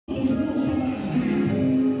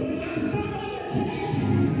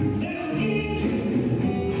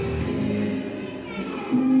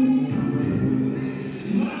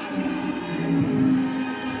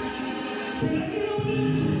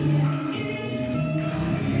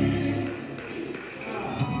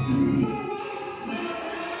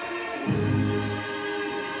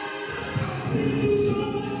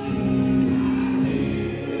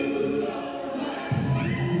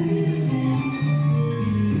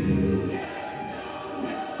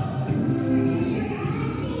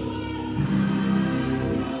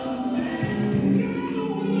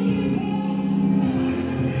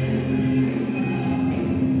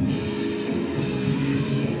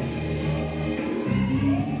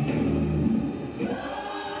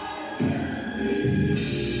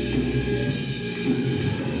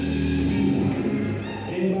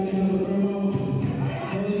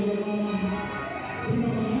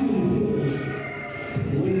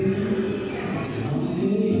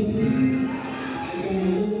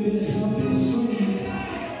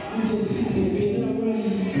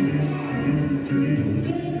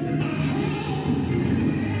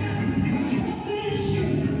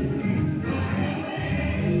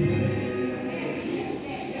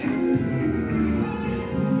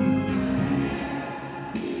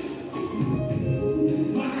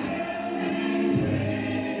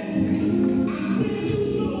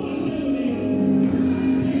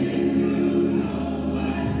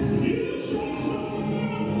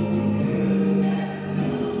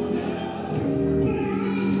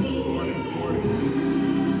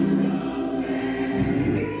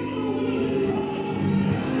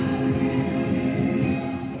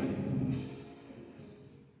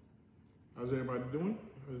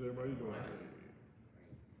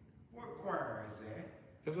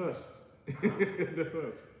That's us. That's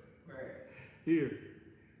us. Where? Here.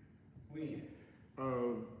 When?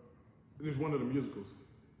 It's one of the musicals.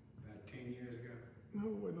 About 10 years ago? No,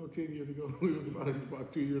 it wasn't no 10 years ago. It was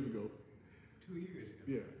about 2 years ago. 2 years ago?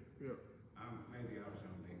 Yeah, yeah. Maybe I was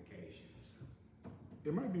on vacation. So.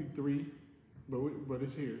 It might be 3, but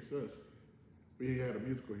it's here. It's us. We had a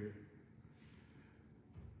musical here.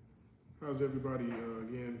 How's everybody,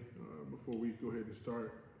 again, before we go ahead and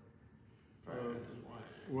start?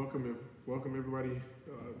 Welcome everybody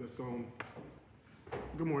that's on.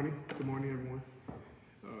 Good morning, everyone.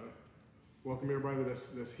 Welcome everybody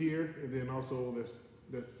that's here, and then also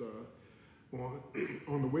that's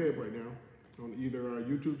on the web right now, on either our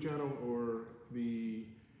YouTube channel or the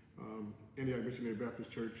Antioch Missionary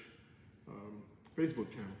Baptist Church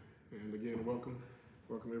Facebook channel. And again, welcome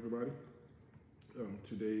everybody.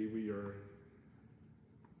 Today we are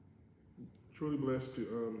truly blessed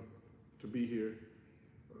to be here.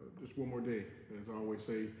 Just one more day, as I always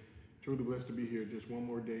say, truly blessed to be here. Just one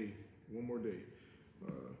more day,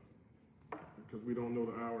 because we don't know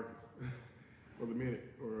the hour or the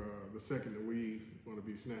minute or the second that we want to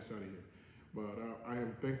be snatched out of here. But I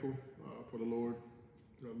am thankful for the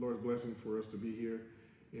Lord's blessing for us to be here,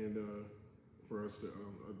 and for us to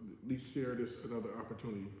at least share this another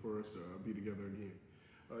opportunity for us to be together again.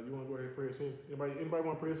 You want to go ahead and pray us in? Anybody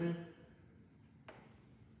want to pray us in?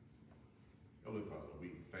 Holy Father,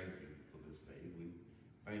 we thank you for this day. We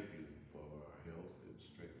thank you for our health and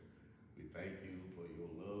strength. We thank you for your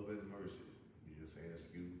love and mercy. We just ask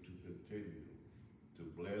you to continue to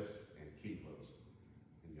bless and keep us.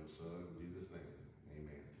 In your Son, Jesus' name,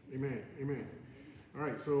 amen. Amen, amen. All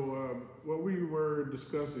right, so what we were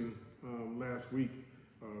discussing last week,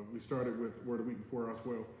 we started with Word of the Week before as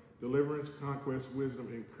well. Deliverance, conquest, wisdom,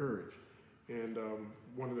 and courage. And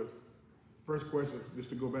one of the first questions, just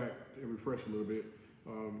to go back and refresh a little bit,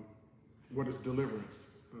 what is deliverance?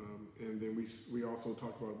 And then we also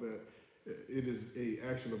talked about that it is a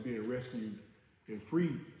action of being rescued and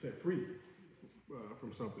freed, set free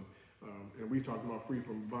from something. And we talked about free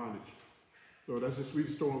from bondage. So that's just, we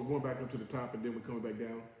just going back up to the top and then we're coming back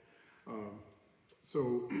down.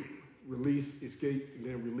 So release, escape, and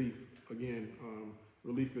then relief. Again,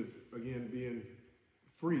 relief is, again, being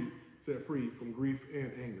free, set free from grief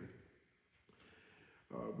and anger.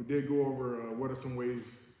 We did go over what are some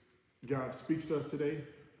ways God speaks to us today.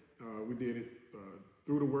 We did it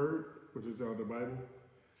through the Word, which is out of the Bible,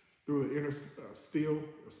 through the inner still,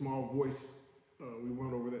 a small voice. We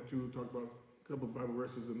went over that too, talked about a couple of Bible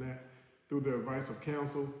verses in that. Through the advice of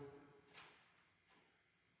counsel,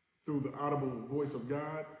 through the audible voice of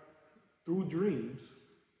God, through dreams,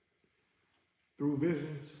 through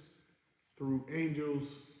visions, through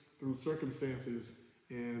angels, through circumstances,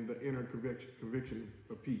 and the inner conviction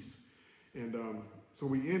of peace. And so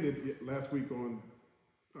we ended last week on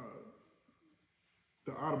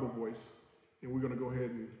the audible voice, and we're going to go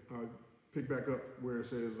ahead and pick back up where it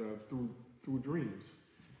says through dreams.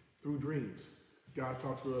 Through dreams. God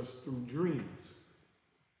talks to us through dreams.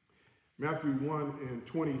 Matthew 1 and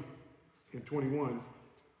 20 and 21,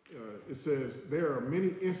 it says, there are many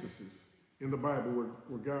instances in the Bible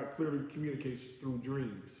where God clearly communicates through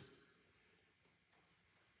dreams.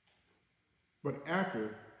 But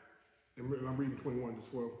after, and I'm reading 21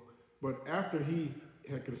 as well, but after he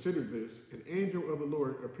had considered this, an angel of the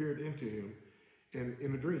Lord appeared into him and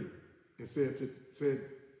in a dream and said,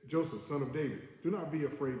 Joseph, son of David, do not be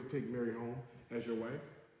afraid to take Mary home as your wife,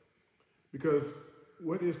 because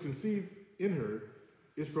what is conceived in her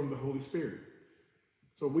is from the Holy Spirit.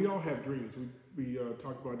 So we all have dreams. We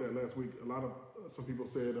talked about that last week. Some people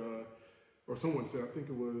said, or someone said, I think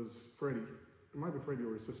it was Freddie, it might be Freddie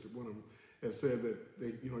or his sister, one of them, has said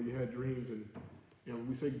that you had dreams, and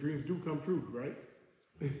we say dreams do come true, right?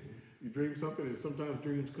 You dream something, and sometimes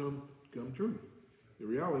dreams come true. The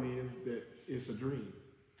reality is that it's a dream.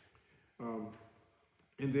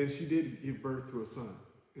 And then she did give birth to a son,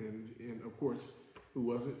 and of course, who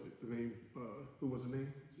was it? Who was the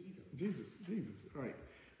name? Jesus.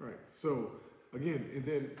 Right. So again, and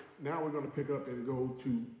then now we're going to pick up and go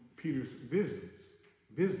to Peter's visions.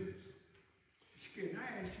 Can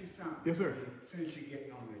I ask you something? Yes, sir. Since you're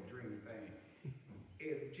getting on the dream thing,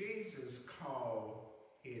 if Jesus called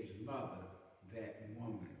his mother that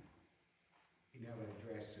woman, he never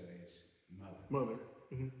addressed her as mother.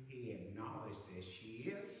 Mm-hmm. He acknowledged that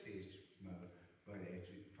she is his mother, but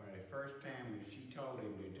for the first time when she told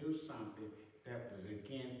him to do something that was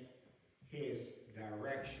against his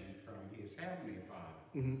direction from his heavenly Father,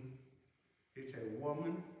 Mm-hmm. he said,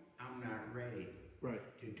 woman, I'm not ready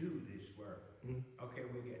to do this work. Mm-hmm. Okay,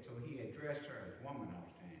 so he addressed her as woman all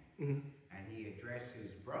the time. Mm-hmm. And he addressed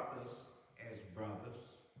his brothers as brothers,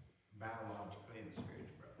 biologically and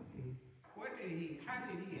spiritual brothers. How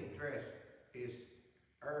did he address his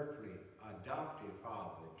earthly adopted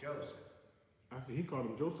father, Joseph? Actually, he called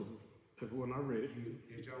him Joseph. When I read it.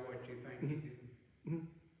 Is that what you think he did?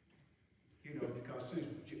 You know, because since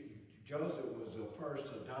Joseph was the first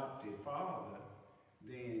adopted father,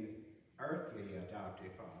 then earthly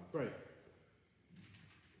adopted father. Right.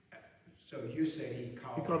 So you said he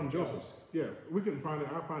called him Joseph. Yeah, we can find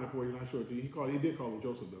it. I'll find it for you. Not sure. He did call him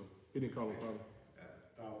Joseph though. He didn't call him father.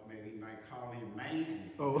 Thought maybe he might call him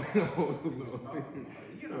man. Oh no.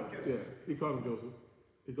 You know, yeah, he called him Joseph.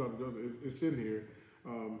 He called him Joseph. It's in here.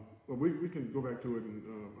 But we can go back to it and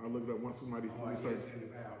I'll look it up once somebody starts. In the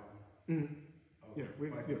Bible.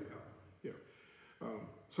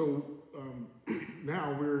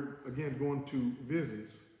 Now we're again going to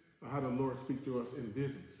visions, how the Lord speaks to us in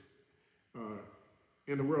visions.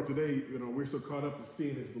 In the world today, you know, we're so caught up in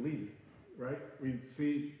seeing is believing, right? We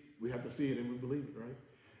have to see it and we believe it, right?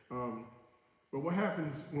 But what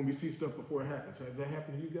happens when we see stuff before it happens? Has that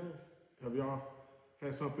happened to you guys? Have y'all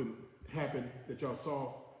had something happen that y'all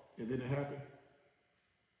saw and then it happened?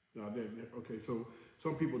 No, okay, so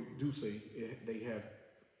some people do say they have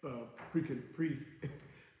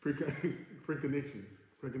precognitions.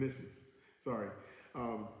 Sorry.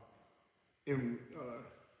 And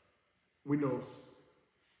we know,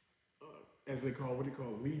 as they call, what do you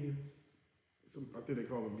call them, mediums? I think they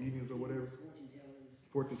call them mediums or whatever.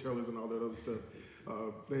 Fortune tellers and all that other stuff.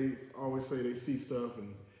 They always say they see stuff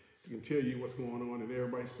and can tell you what's going on, and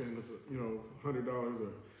everybody spends, $100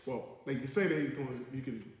 or, well, they can say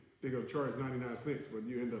they're gonna charge 99 cents, but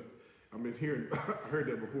you end up, I heard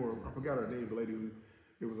that before. I forgot her name, the lady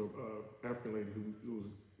it was a African lady who was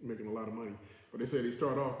making a lot of money. But they said they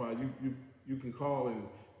start off by you can call and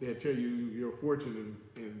they'll tell you your fortune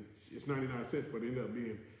and it's 99 cents, but it end up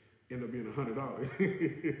being $100,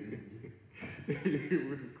 which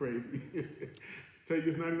is crazy. Tell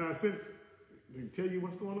you it's 99 cents, they tell you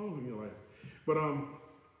what's going on in your life. But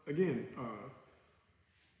again,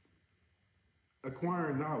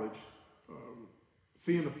 acquiring knowledge,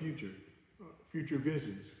 seeing the future, future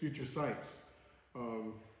visions, future sights,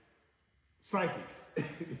 psychics.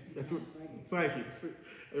 That's what psychics.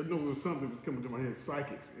 I know there was something that was coming to my head.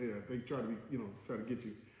 Psychics. Yeah, they try to be, try to get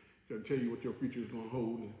you, try to tell you what your future is going to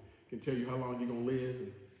hold, and can tell you how long you're going to live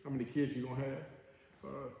and how many kids you're going to have.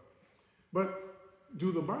 But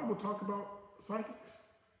do the Bible talk about psychics?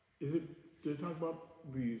 Did it talk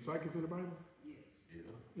about the psychics in the Bible? Yeah.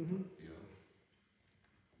 Mm-hmm. Yeah.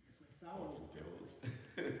 Solomon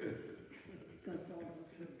consulted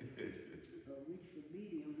with the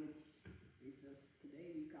medium, which is today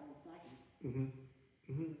we call them psychics. Mm-hmm.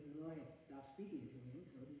 Mm-hmm. Because the Lord had stopped speaking to him,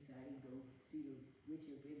 so he decided to go see the witch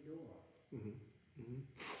of Endor. Mm-hmm. Mm-hmm.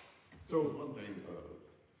 So one thing,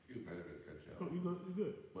 excuse me, I didn't cut you out. Oh, you're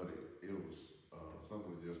good. But it was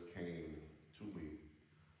something that just came to me.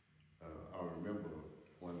 I remember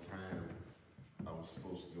one time I was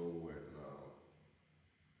supposed to go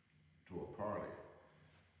to a party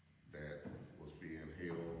that was being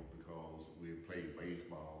held because we had played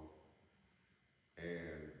baseball,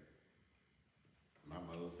 and my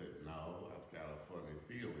mother said, "No, I've got a funny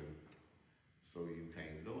feeling, so you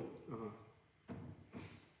can't go."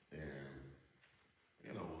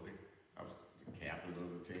 And I was the captain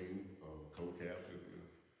of the team, co-captain,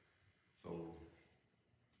 so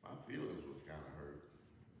my feelings was kind of hurt.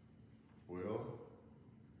 Well,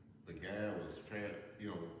 the guy was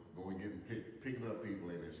going getting picking up people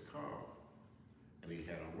in his car, and he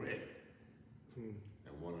had a wreck, and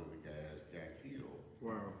one of the guys got killed.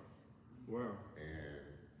 Wow. And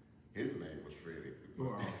his name was Freddie.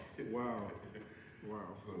 Wow.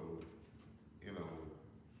 So,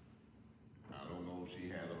 I don't know if she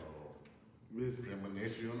had a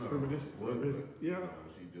premonition or what, but yeah.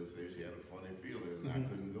 she just said she had a funny feeling, and I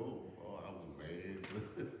couldn't go. Oh, I was mad.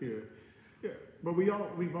 Yeah. But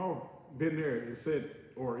we've all been there and said,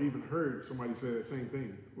 or even heard somebody say that same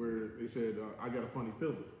thing, where they said, I got a funny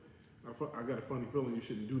feeling. I got a funny feeling you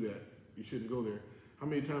shouldn't do that. You shouldn't go there. How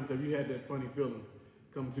many times have you had that funny feeling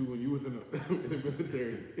come to when you was in the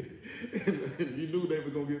military and you knew they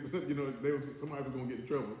was gonna get, somebody was gonna get in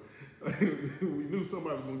trouble. We knew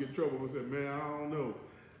somebody was gonna get in trouble. We said, man, I don't know.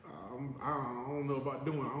 I don't know about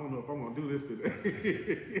doing. I don't know if I'm gonna do this today.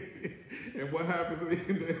 And what happens? They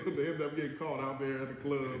end up getting caught out there at the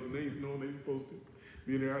club, and they supposed to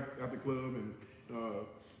be there at the club, and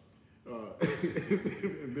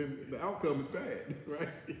and then the outcome is bad, right?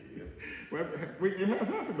 Yeah. Well, it has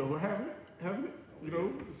happened though, hasn't it?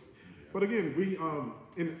 But again, we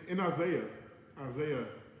in Isaiah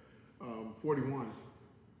 41,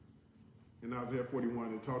 in Isaiah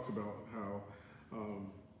 41, it talks about how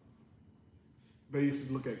they used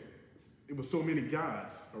to look at, it was so many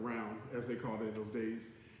gods around, as they called it in those days,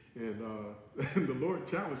 and the Lord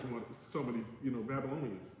challenged some of these,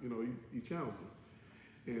 Babylonians. He challenged them,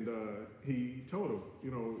 and he told them,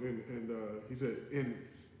 and he said, "And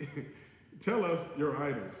tell us your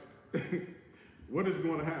idols. What is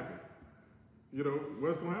going to happen?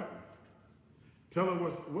 What's going to happen? Tell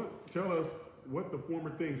us what the former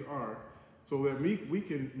things are, so that we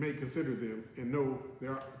may consider them and know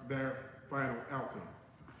their final outcome."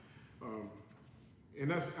 And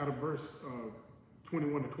that's out of verse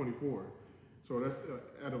 21 to 24. So that's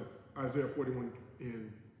out of Isaiah 41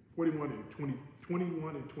 and 21 and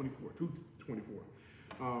 21 and 24, 2:24.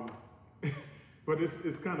 But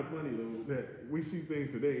it's kind of funny though that we see things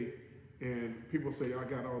today, and people say, "I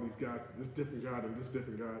got all these gods, this different God and this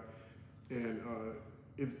different God," and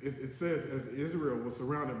it says as Israel was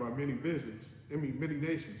surrounded by many many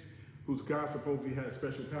nations, whose God supposedly had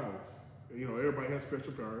special powers. Everybody has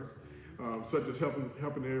special powers, such as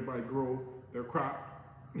helping everybody grow their crop,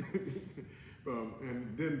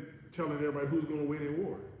 and then telling everybody who's going to win in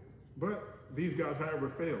war. But these guys, however,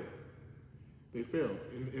 failed. They failed,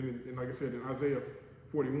 and like I said, in Isaiah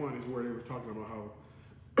 41 is where they were talking about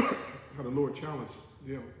how the Lord challenged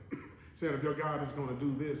them, saying, "If your God is going to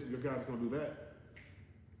do this, if your God is going to do that,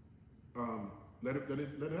 let it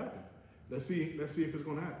happen. Let's see if it's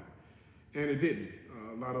going to happen." And it didn't.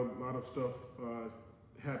 A lot of stuff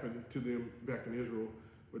happened to them back in Israel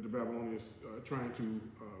with the Babylonians trying to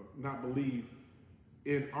not believe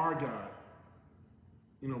in our God.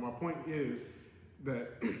 My point is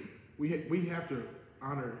that we have to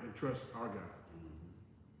honor and trust our God.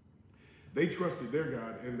 They trusted their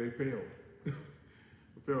God and they failed. They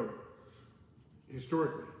failed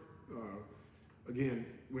historically. Again,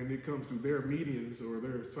 when it comes to their mediums or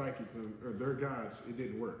their psychics or their gods, it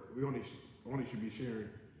didn't work. We only should be sharing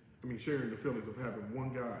the feelings of having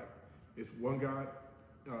one God. It's one God,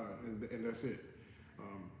 and that's it.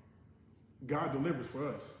 God delivers for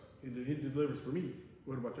us. He delivers for me.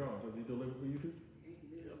 What about y'all? Does he deliver for you too?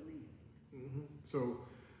 Mm-hmm. So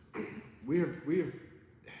we have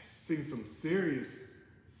seen some serious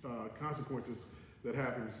consequences that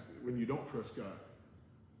happens when you don't trust God.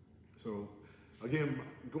 So again,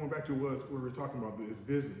 going back to what we were talking about, is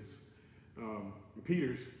visions.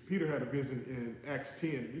 Peter had a vision in Acts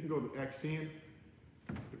 10. You can go to Acts 10.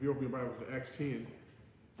 If you open your Bible to Acts 10,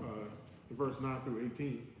 verse 9 through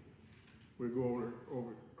 18, we'll go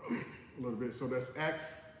over a little bit. So that's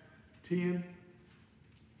Acts 10.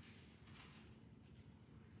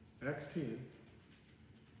 Acts 10,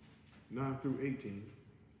 9 through 18,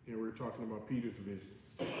 and we're talking about Peter's vision.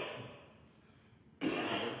 It's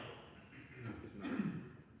not.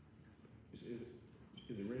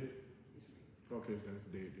 Is it red? Okay, then it's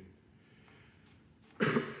dead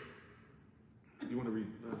then. You want to read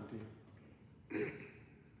 9 and 10?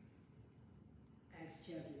 Acts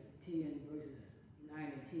chapter 10, verses 9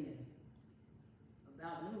 and 10.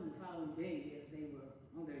 About noon the following day, as they were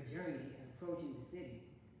on their journey and approaching the city,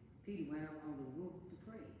 Peter went up on the roof to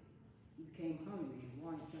pray. He became hungry and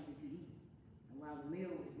wanted something to eat. And while the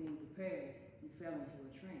meal was being prepared, he fell into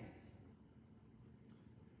a trance.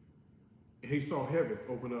 And he saw heaven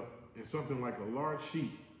open up and something like a large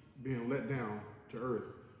sheet being let down to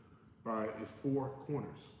earth by its four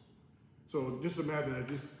corners. So just imagine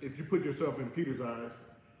that, if you put yourself in Peter's eyes,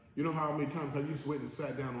 you know how many times have you just went and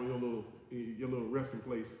sat down on your little resting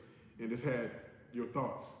place and just had your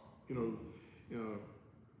thoughts.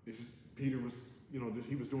 Peter was,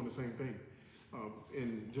 he was doing the same thing.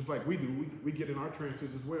 And just like we do, we get in our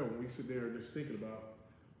trances as well when we sit there just thinking about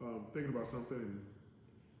something. And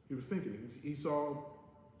he was thinking, he saw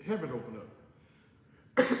heaven open up,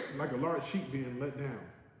 like a large sheet being let down.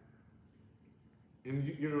 And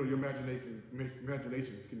your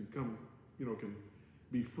imagination can come, can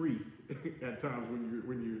be free at times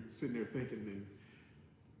when you're sitting there thinking and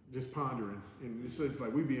just pondering. And it says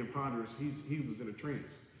like we being ponderers, he was in a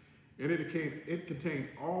trance. And it contained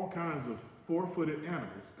all kinds of four-footed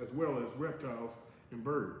animals as well as reptiles and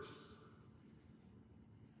birds.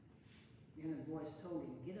 Then a voice told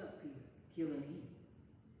him, "Get up, Peter, kill and eat."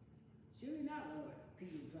 "Surely not, Lord,"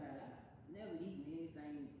 Peter replied. "I've never eaten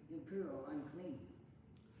anything impure or unclean."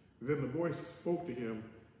 Then the voice spoke to him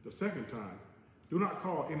the second time, "Do not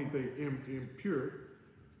call anything impure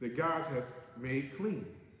that God has made clean."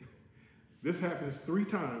 This happens 3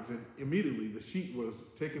 times, and immediately the sheet was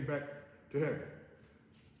taken back to heaven.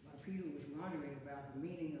 While Peter was wondering about the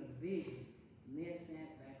meaning of the vision, men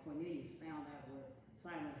sent by Cornelius found out where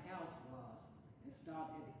Simon's house was and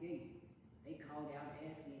stopped at the gate. They called out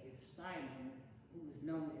asking if Simon, who was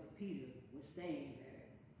known as Peter, was staying there.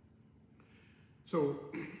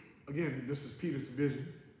 So, again, this is Peter's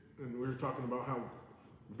vision, and we're talking about how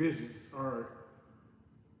visions are,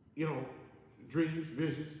 you know, dreams,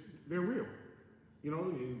 visions, they're real. You know,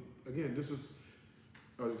 and again, this is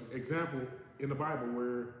an example in the Bible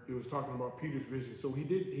where it was talking about Peter's vision. So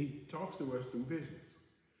he talks to us through visions.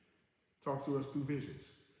 Talks to us through visions.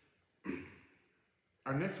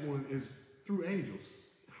 Our next one is through angels.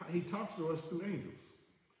 He talks to us through angels.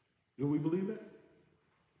 Do we believe that?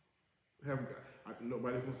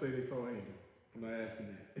 Nobody's gonna say they saw an angel. I'm not asking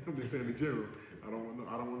that. I'm just saying in general. I don't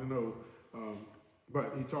want to know.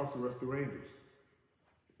 But he talks to us through angels,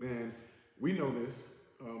 and we know this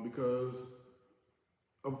because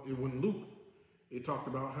when Luke, it talked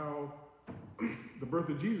about how the birth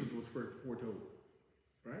of Jesus was foretold,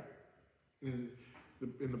 right? In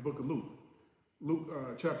the book of Luke.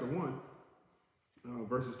 Luke chapter 1,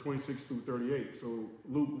 verses 26 through 38. So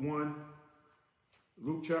Luke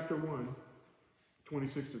chapter 1,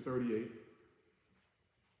 26 to 38.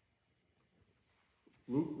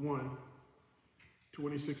 Luke 1,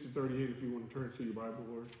 26 to 38, if you want to turn to your Bible,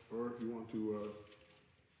 or if you want to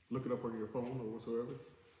look it up on your phone or whatsoever.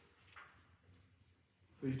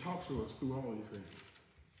 He talks to us through all these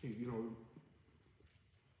things. You know,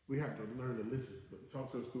 we have to learn to listen, but he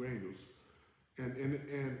talks to us through angels. And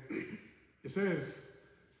it says,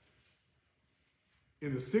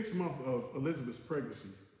 in the 6th month of Elizabeth's pregnancy,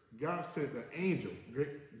 God sent an angel,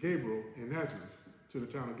 Gabriel, in Nazareth to the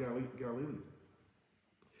town of Galilee,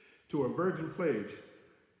 to a virgin pledged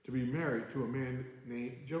to be married to a man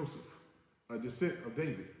named Joseph, a descendant of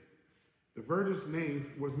David. The virgin's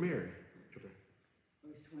name was Mary. Okay.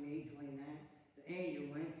 Verse 28, 29, the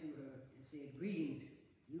angel went to her and said, "Greetings,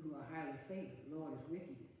 you who are highly favored, the Lord is with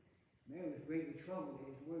you." Mary was greatly troubled at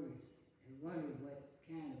his words and wondered what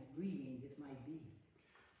kind of greeting this might be.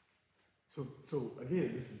 So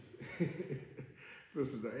again, this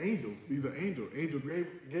is the angels. These are angels. Angel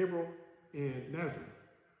Gabriel in Nazareth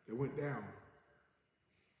that went down.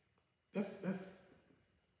 That's.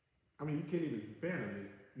 I mean, you can't even fathom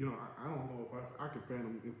it. You know, I don't know if I could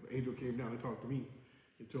fathom if an angel came down and talked to me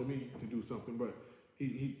and told me to do something. But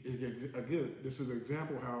he again, this is an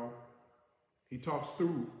example how he talks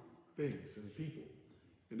through things and people,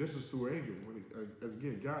 and this is through angels.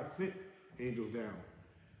 Again, God sent angels down.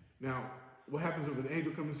 Now, what happens if an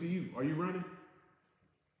angel comes to see you? Are you running?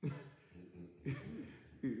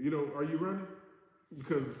 You know, are you running?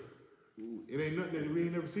 Because it ain't nothing that we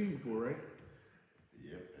ain't never seen before, right?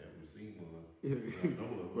 Yep, haven't seen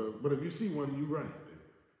one. But if you see one, you run.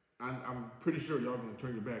 I'm pretty sure y'all gonna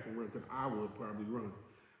turn your back and run, because I would probably run.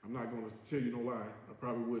 I'm not gonna tell you no lie. I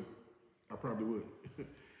probably would.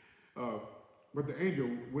 But the angel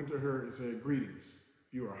went to her and said, "Greetings,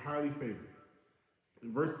 you are highly favored."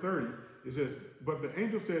 In verse 30, it says, "But the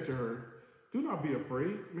angel said to her, 'Do not be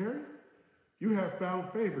afraid, Mary. You have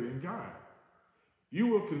found favor in God. You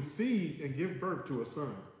will conceive and give birth to a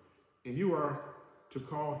son, and you are to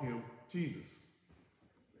call him Jesus.'"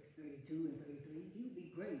 Verse 32 and 33, "He will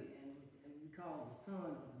be great and be called the Son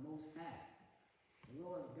of the Most High. The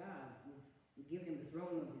Lord God will give him the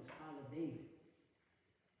throne of his father David,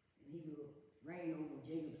 and he will reign over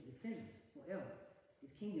Jacob's descendants forever.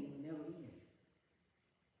 His kingdom will never end."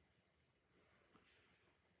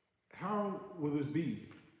 "How will this be?"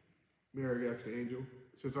 Mary asked the angel,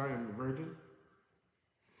 "since I am a virgin?"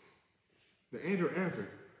 The angel answered,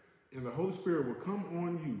 "And the Holy Spirit will come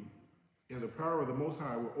on you, and the power of the Most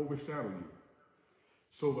High will overshadow you.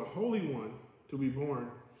 So the Holy One to be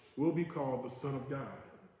born will be called the Son of God."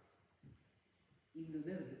 Even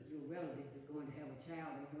Elizabeth, your relative, is going to have a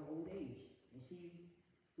child in her old age, and she,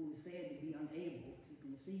 who is said to be unable to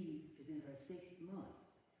conceive, is in her 6th month.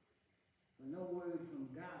 For no word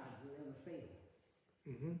from God will ever fail.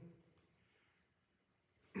 Mm-hmm.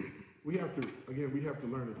 We have to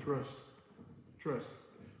learn to trust.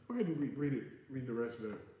 Go ahead and read the rest of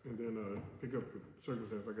that, and then pick up the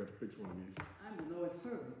circumstance. I got to fix one of these. "I'm the Lord's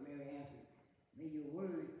servant," Mary answered. "May your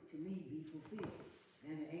word to me be fulfilled."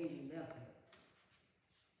 And the angel left her.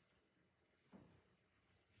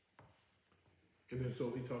 And then so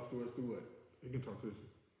he talks to us through what? He can talk to us.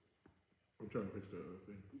 I'm trying to fix the other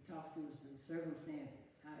thing. He talks to us through circumstances.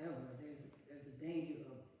 However, there's a danger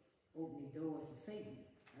of opening doors to Satan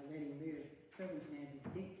by letting mere circumstances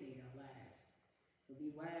dictate our lives. So be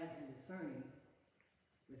wise and discerning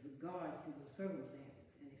with regards to those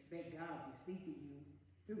circumstances, and expect God to speak to you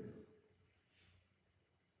through them.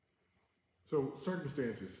 So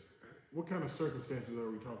circumstances. What kind of circumstances are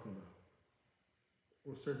we talking about?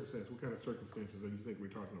 What circumstance? What kind of circumstances do you think we're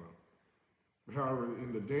talking about? However,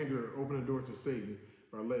 in the danger of opening doors to Satan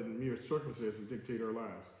by letting mere circumstances dictate our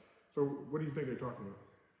lives. So, what do you think they're talking about?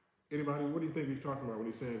 Anybody? What do you think he's talking about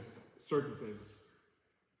when he says circumstances?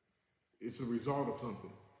 It's a result of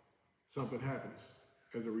something. Something happens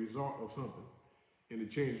as a result of something, and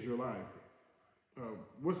it changes your life.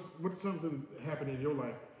 What's something that happened in your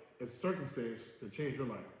life as a circumstance that changed your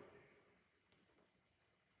life?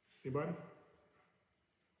 Anybody?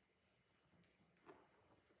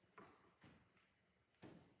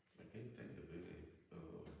 I can't think of it.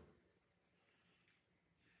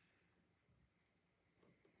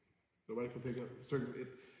 Nobody can think of certain.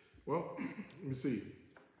 Well, let me see.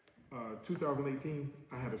 2018,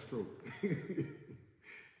 I had a stroke,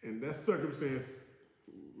 and that circumstance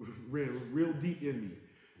ran real deep in me.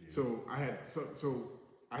 Yeah. So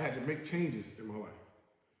I had to make changes in my life,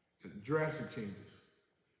 drastic changes.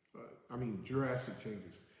 Drastic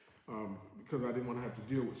changes, because I didn't want to have to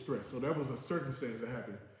deal with stress. So that was a circumstance that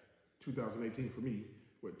happened 2018 for me,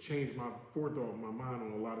 what changed my forethought, my mind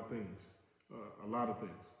on a lot of things.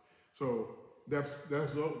 So those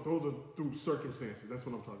are through circumstances. That's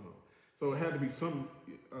what I'm talking about. So it had to be some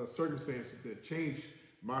circumstances that changed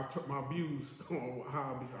my views on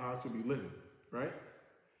how I should be living, right?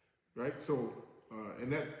 So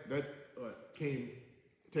and that came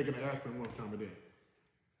taking an aspirin one time a day,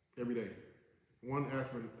 every day, one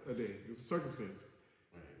aspirin a day. It was a circumstance.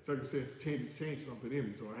 Right. Circumstance changed something in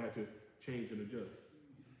me, so I had to change and adjust.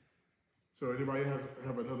 So anybody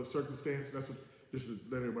have another circumstance? That's what, just to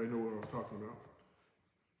let everybody know what I was talking about.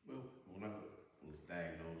 Well, when I was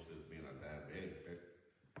diagnosed as being a diabetic, that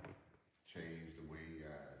changed the way I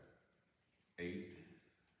ate,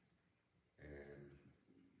 and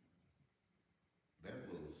that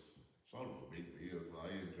was sort of a big deal. So I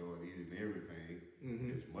enjoyed eating everything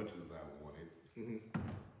as much as I wanted,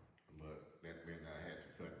 but that meant I had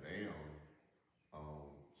to cut down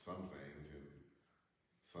on some things, and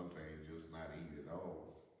some things just not eat at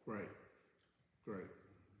all. Right.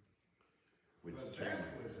 Which But changed. that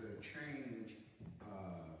was a change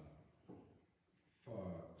for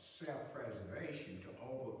self-preservation to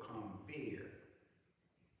overcome fear,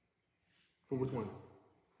 For which one?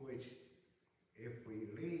 which if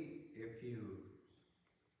you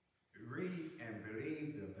read and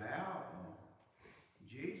believe the Bible,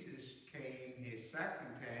 Jesus came his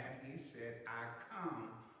second time, he said, I come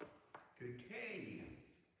to tell you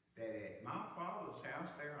that at my Father's house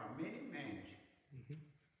there are many mansions.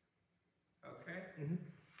 Okay?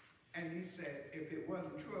 And he said, if it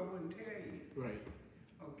wasn't true, I wouldn't tell you. Right.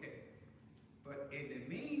 Okay. But in the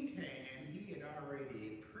meantime, he had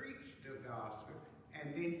already preached the gospel,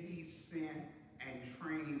 and then he sent and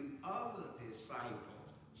trained other disciples,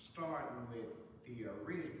 starting with the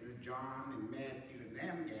original John and Matthew and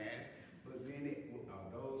them guys, but then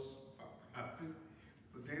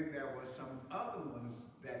but then there were some other ones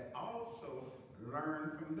that also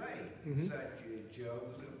learned from they, such as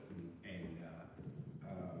Joseph and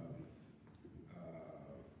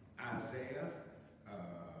Isaiah,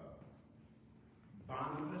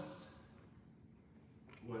 Barnabas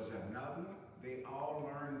was another one. They all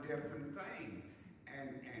learned different things.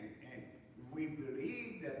 And we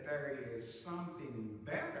believe that there is something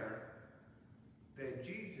better that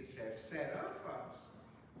Jesus has set up for us.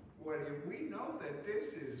 Well, if we know that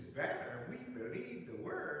this is better, we believe the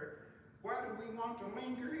word, why do we want to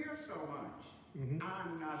linger here so much?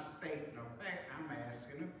 I'm not stating a fact, I'm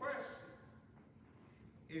asking a question.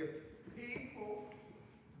 If people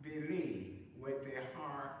believe with their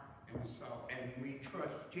heart and soul, and we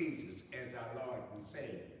trust Jesus as our Lord and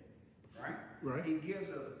Savior, right? Right. He gives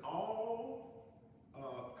us all,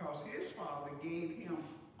 because his Father gave him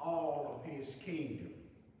all of his kingdom.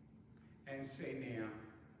 And say now,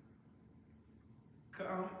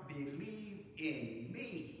 come believe in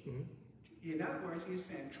me. In other words, he's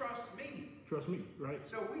saying, trust me. Trust me, right?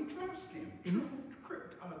 So we trust him.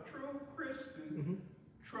 True Christian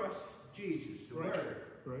trust Jesus, the word.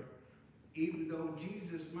 Right. Even though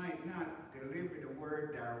Jesus might not deliver the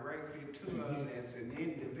word directly to us as an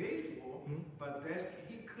individual, but that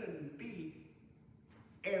he couldn't be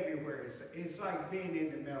everywhere. It's like being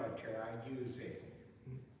in the military, I use it.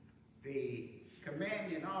 The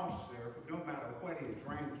commanding officer, no matter what his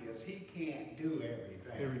rank is, he can't do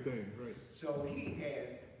everything. Everything, right. So he has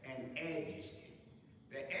an adjutant.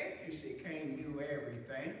 The adjutant can't do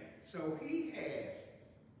everything, so he has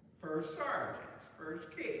first sergeants,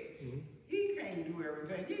 first kids. He can't do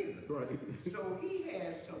everything either. Right. So he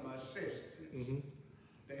has some assistants.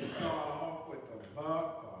 They start off with a buck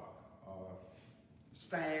or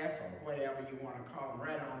staff or whatever you want to call them,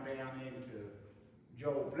 right on down into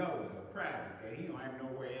Joe Blow is a private, that he don't have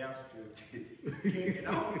nowhere else to kick it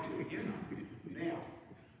off to, you know. Now,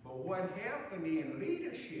 but what happened in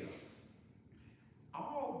leadership,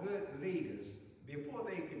 all good leaders, before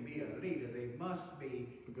they can be a leader, they must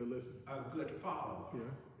be A good listener. a good follower. Yeah,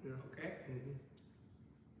 yeah. Okay? Mm-hmm.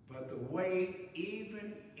 But the way,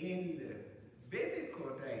 even in the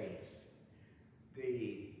biblical days,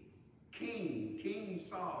 the King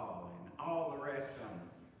Saul, and all the rest of them,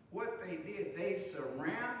 what they did, they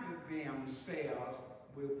surrounded themselves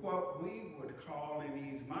with what we would call in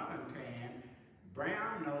these modern times,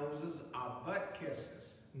 brown noses or butt kisses.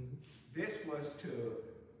 Mm-hmm. This was to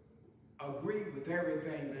agree with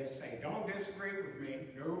everything they say. Don't disagree with me.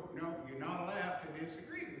 No, you're not allowed to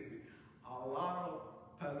disagree with me. A lot of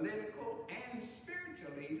political and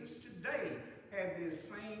spiritual leaders today have this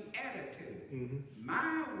same attitude. Mm-hmm.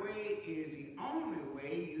 My way is the only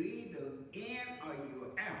way. You either in or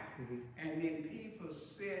you're out. Mm-hmm. And then people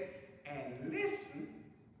sit and listen,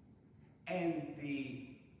 and the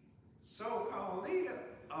so-called leader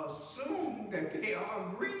assume that they are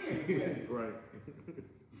agreeing with it. Right.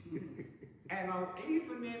 And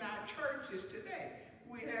even in our churches today,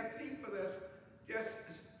 we have people that's just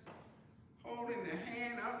holding their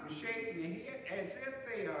hand up and shaking their head as if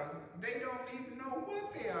they don't even know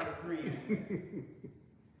what they are agreeing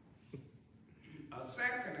with. A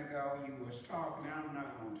second ago, you was talking, I'm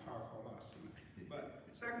not going to talk a lot tonight, but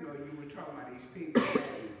a second ago, you were talking about these people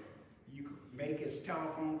that you could make his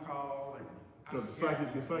telephone call and The psychic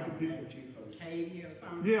people. From Haiti or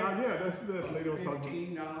something. Yeah, that's the lady I was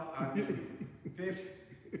talking about.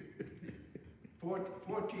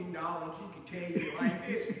 $14, he could tell you life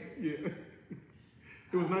history. Yeah.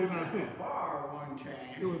 It was 99 cents. Bar one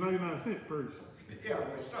time. It was 99 cents first. Yeah,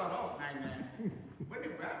 we start off 99 cents. But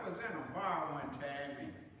anyway, I was in a bar one time,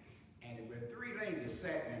 and there were 3 ladies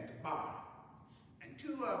sitting at the bar. And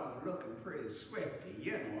 2 of them were looking pretty swifty,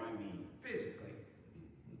 you know, I mean, physically.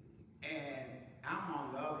 And I'm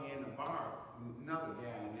on the other end of the bar, another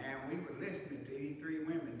guy, and we were listening to these 3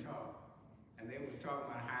 women talk. And they were talking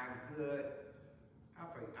about how good, I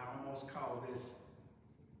almost call this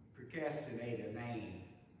procrastinator name.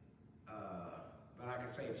 But I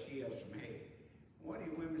can say she has some hate. One of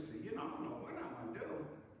you women said, you know, I don't know what I'm going to do.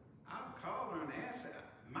 I'll call her and ask her,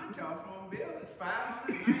 my telephone bill is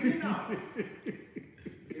 $590.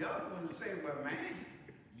 The other one said, well, man,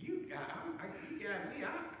 you got me,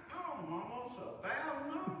 I'm almost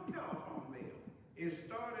 $1,000 telephone bill. It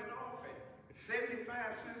started off at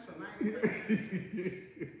 75 cents or 95 cents.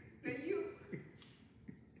 Then you.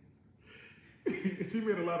 She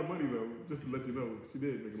made a lot of money though, just to let you know. She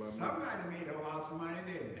did make a lot of money. Somebody made a lot of money,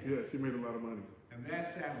 didn't they? Yeah, she made a lot of money. And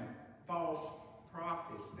that's some false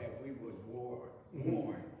prophets that we would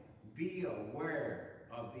warn. Be aware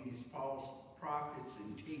of these false prophets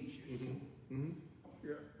and teachers. Mm-hmm. Mm-hmm.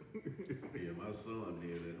 Yeah. Yeah, my son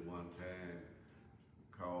did at one time,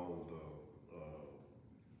 called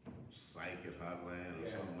psychic hotline or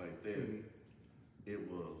something like that. Mm-hmm. It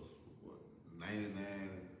was what, $99,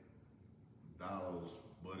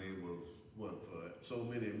 but it was what, for so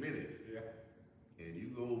many minutes. Yeah. And you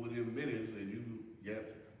go over them minutes and you get,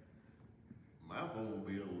 my phone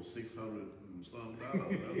bill was $600 and some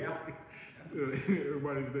dollars. Yeah.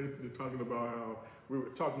 Everybody today is talking about how we were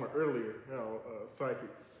talking about earlier how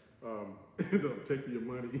psychics they'll take your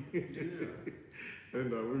money. Yeah.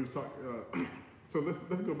 And we was talking. So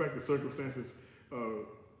let's go back to circumstances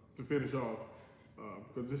to finish off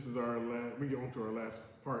because this is our last. We get on to our last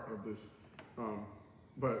part of this.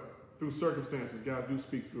 But through circumstances, God do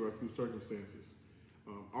speak through us through circumstances.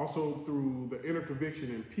 Also through the inner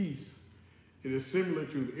conviction and peace, it is similar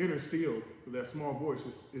to the inner still. That small voice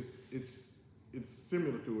it's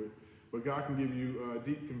similar to it, but God can give you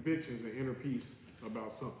deep convictions and inner peace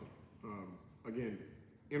about something. Again,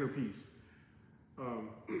 inner peace.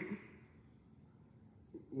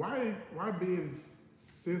 Why being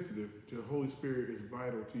sensitive to the Holy Spirit is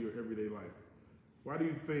vital to your everyday life? Why do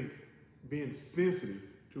you think being sensitive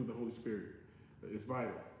to the Holy Spirit is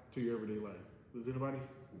vital to your everyday life? Does anybody?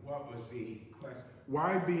 What was the question?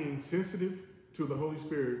 Why being sensitive to the Holy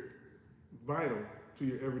Spirit vital to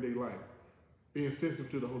your everyday life? Being sensitive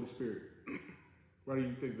to the Holy Spirit. Why do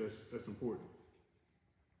you think that's important?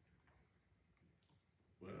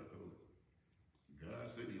 Well, God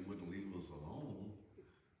said He wouldn't leave us alone,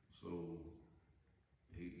 so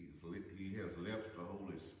He has left the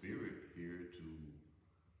Holy Spirit here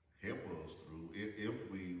to help us through, if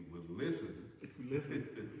we would listen. If we listen,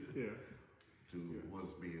 yeah. To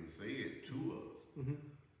what's being said to us. Mm-hmm.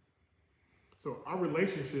 So our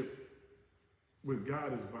relationship with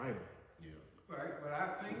God is vital. Yeah. Right, but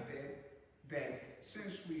I think that that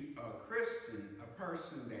since we are Christian, a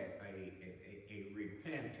person that a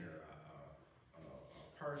repenter,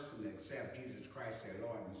 a person that accepts Jesus Christ as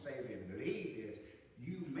Lord and Savior and believe this,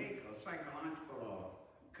 you make a psychological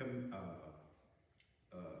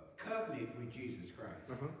covenant with Jesus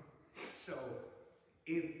Christ. So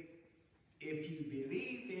if you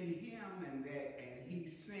believe in him and he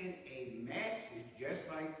sent a message, just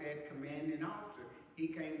like that commanding officer, he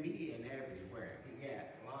can't be in everywhere. He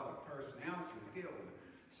got a lot of personality to deal with.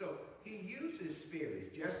 So he uses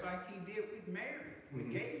spirits, just like he did with Mary, with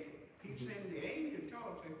Gabriel. He sent the angel to tell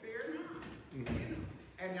us, fear not. You know?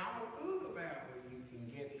 And all through the Bible you can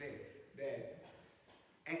get that.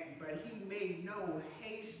 But he made no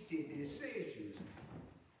hasty decisions.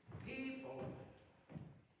 People,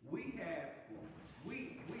 we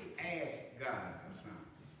ask God for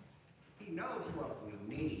something. He knows what we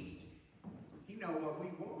need. He knows what we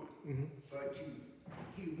want. But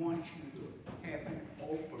he wants you to have an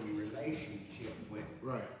open relationship with him.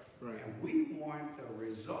 Right, right. And we want the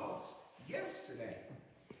results yesterday.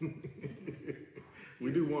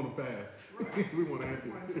 We do want to pass. Right. We want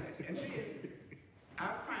answers. And then I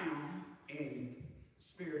found in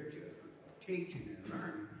spiritual teaching and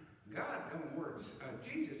learning, God don't work,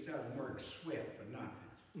 Jesus doesn't work swift for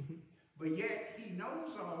nothing. But yet he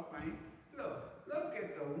knows all things. Look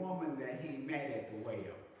at the woman that he met at the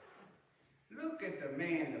well. Look at the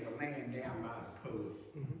man that was laying down by the pool.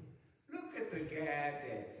 Look at the guy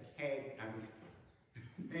that had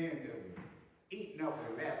man that was eating up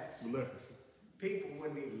the lepers. People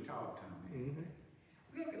wouldn't even talk to him.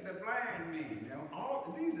 Look at the blind man. Now,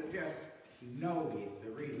 all these are just noted.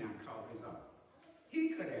 The reason I call this up. He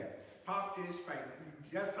could have popped his face,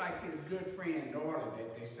 just like his good friend daughter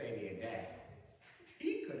that they say they died.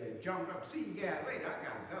 He could have jumped up. See you guys later. I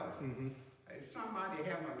gotta go. If somebody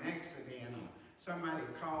have an accident or somebody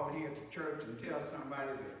called here to church and tell somebody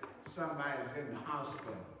that somebody's in the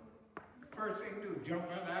hospital, first thing to do is jump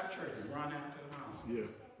out of that church and run out to the hospital.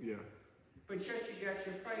 Yeah. But yet you got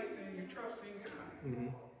your faith and you trust in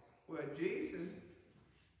God. Well, Jesus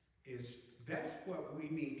that's what we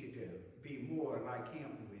need to do. Be more like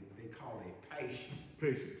him. They call it patience.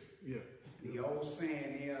 Patience, yeah. The old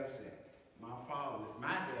saying is that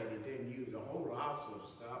my daddy didn't use a whole lot of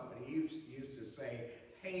stuff, but he used to say,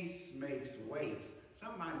 haste makes waste.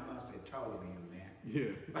 Somebody must have told him that.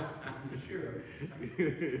 Yeah. I'm sure.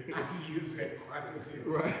 I use that quite a bit.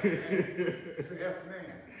 Right.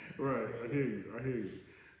 Self-man. Right, I hear you.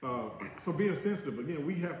 So being sensitive, again,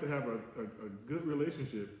 we have to have a good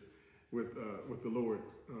relationship with the Lord.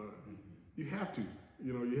 You have to,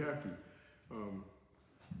 you have to.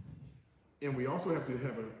 And we also have to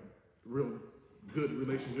have a real good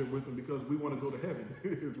relationship with him because we want to go to heaven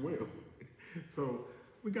as well. So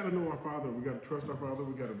we got to know our Father. We got to trust our Father.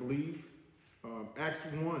 We got to believe. Acts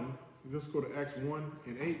 1, let's go to Acts 1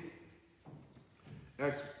 and 8.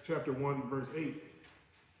 Acts chapter 1, verse 8.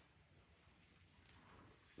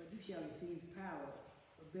 But you shall receive power,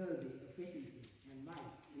 ability, efficiency, and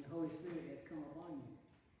might, and the Holy Spirit has come upon you.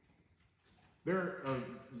 There are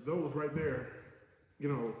those right there,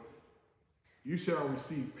 you shall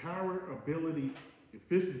receive power, ability,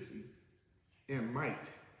 efficiency, and might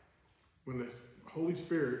when the Holy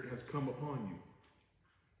Spirit has come upon you.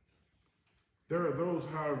 There are those,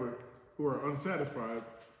 however, who are unsatisfied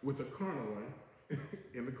with the carnal way,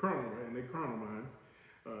 and their carnal minds,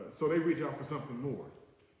 so they reach out for something more.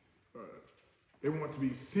 They want to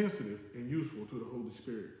be sensitive and useful to the Holy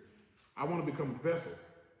Spirit. I want to become a vessel,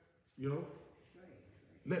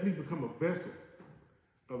 Let me become a vessel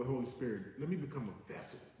of the Holy Spirit. Let me become a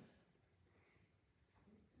vessel.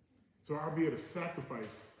 So I'll be able to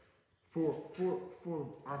sacrifice for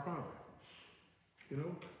our Father.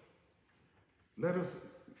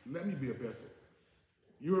 Let me be a vessel.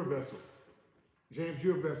 You're a vessel. James,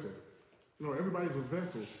 you're a vessel. Everybody's a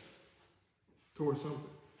vessel towards something.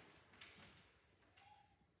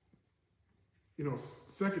 2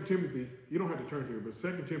 Timothy, you don't have to turn here, but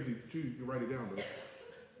 2 Timothy 2, you can write it down though.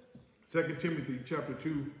 2 Timothy chapter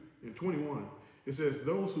 2 and 21, it says,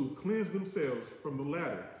 those who cleanse themselves from the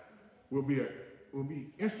latter will be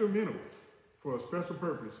instrumental for a special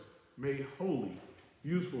purpose, made holy,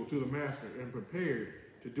 useful to the master, and prepared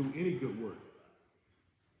to do any good work.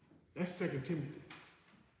 That's 2 Timothy.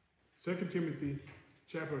 2 Timothy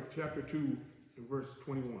chapter 2 and verse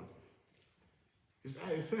 21.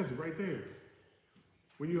 It says it right there.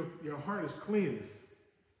 When your heart is cleansed,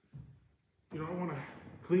 I want a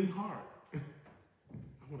clean heart.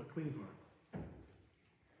 I want a clean heart.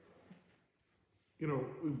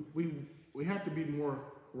 We have to be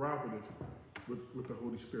more cooperative with the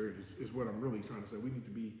Holy Spirit is what I'm really trying to say. We need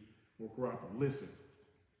to be We're required to listen,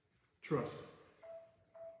 trust,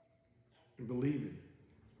 and believe in.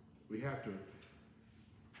 We have to,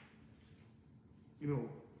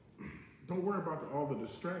 don't worry about all the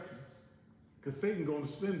distractions, because Satan's going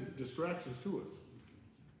to send distractions to us.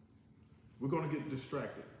 We're going to get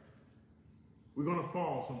distracted. We're going to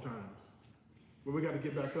fall sometimes, but we got to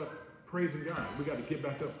get back up praising God. We got to get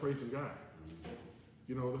back up praising God.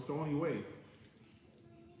 That's the only way.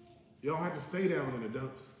 You don't have to stay down in the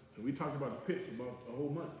dumps. And we talked about the pit about a whole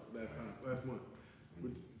month last month.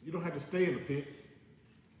 But you don't have to stay in the pit.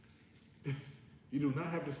 You do not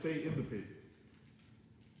have to stay in the pit.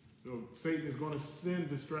 Satan is going to send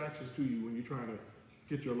distractions to you when you're trying to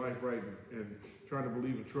get your life right and trying to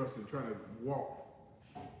believe and trust and trying to walk,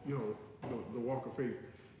 the walk of faith.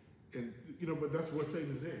 And, but that's what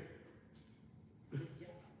Satan is in.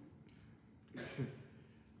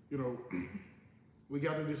 We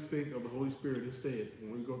got to just think of the Holy Spirit instead.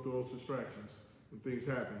 When we go through those distractions, when things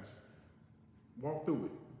happen, walk through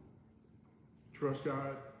it. Trust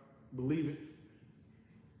God, believe it,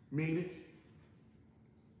 mean it.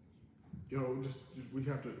 We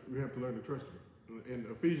have to learn to trust Him. And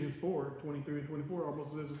Ephesians 4:23 and 24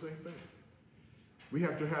 almost says the same thing. We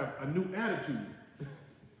have to have a new attitude.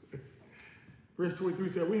 Verse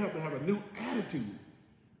 23 said we have to have a new attitude.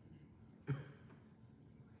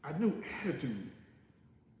 A new attitude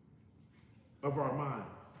of our minds.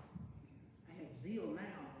 I have zeal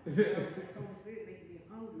now. The Holy Spirit makes me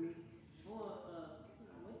hungry for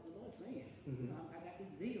what's the Lord saying? I got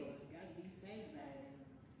this zeal. It's got to be satisfied.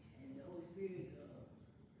 And the Holy Spirit,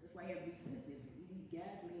 that's why I have to be sensitive. He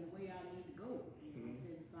guides me in the way I need to go. It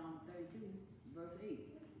says in Psalm 32, verse 8.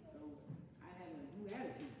 So I have a new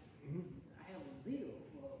attitude. I have a zeal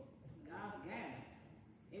for God's guidance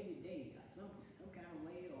every day, some kind of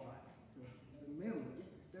way, or to remember,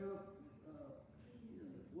 just to stir up the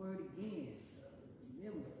word again.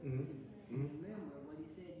 Remember what He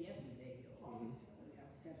said yesterday. I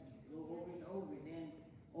just have to go over and over, and then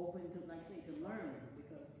open to, like I say, to learn,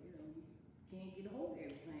 because you can't get a hold of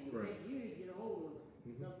everything. It takes years to get a hold of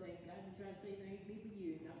some things. God been trying to say things to me for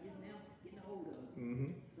years, and I'm just now getting a hold of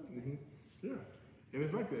them. Yeah, and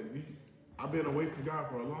it's like that. I've been away from God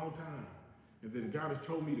for a long time, and then God has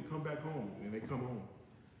told me to come back home, and they come home.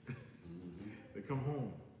 They come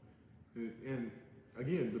home, and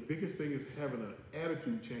again, the biggest thing is having an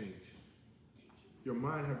attitude change. Your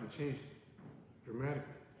mind have to change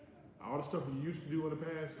dramatically. All the stuff you used to do in the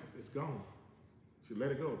past, it's gone. You should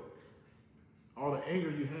let it go. All the anger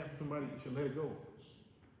you had for somebody, you should let it go.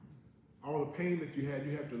 All the pain that you had,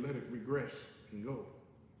 you have to let it regress and go.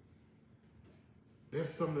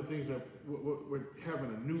 That's some of the things that we're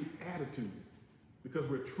having a new attitude, because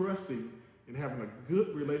we're trusting and having a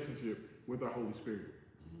good relationship with our Holy Spirit.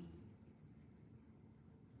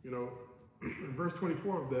 In verse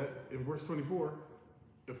 24 of that, in verse 24,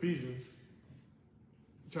 Ephesians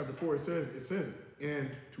chapter 4, it says it, and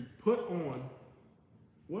to put on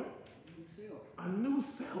what? A new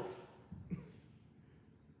self.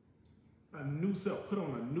 A new self. Put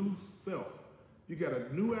on a new self. You got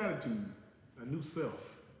a new attitude, a new self.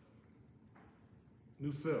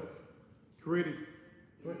 New self. Created.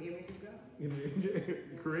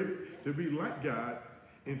 Created to be like God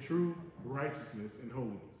in true righteousness and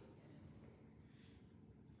holiness.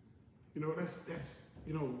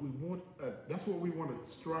 That's what we want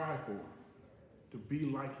to strive for, to be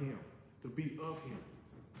like Him, to be of Him,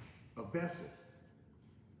 a vessel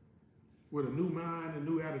with a new mind and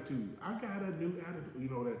new attitude. I got a new attitude. You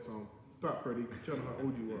know that song. Stop, Freddie. Tell them how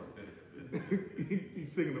old you are.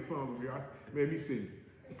 He's singing a song with me. Made me sing.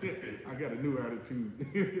 I got a new attitude.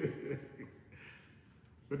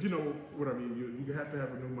 But you know what I mean. You have to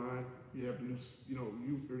have a new mind. You have to,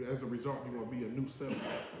 as a result, you want to be a new self.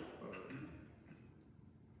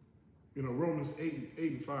 Romans 8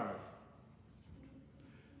 and 5.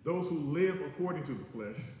 Those who live according to the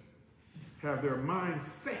flesh have their mind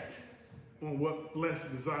set on what flesh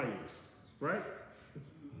desires. Right?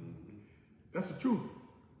 That's the truth.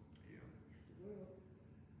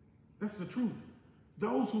 That's the truth.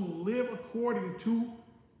 Those who live according to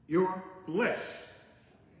your flesh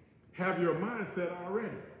have your mindset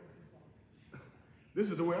already. This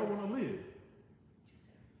is the way I want to live.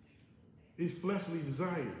 These fleshly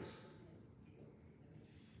desires.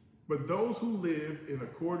 But those who live in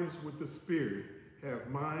accordance with the Spirit have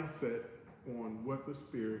mindset on what the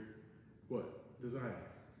Spirit, desires.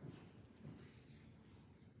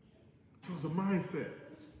 So it's a mindset.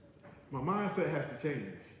 My mindset has to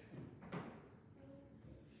change.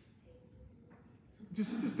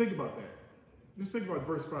 Just think about that. Just think about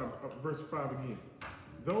verse 5 again.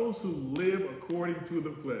 Those who live according to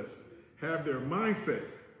the flesh have their mindset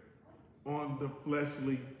on the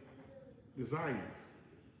fleshly desires.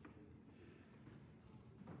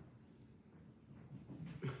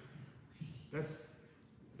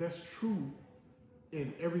 That's true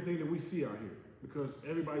in everything that we see out here, because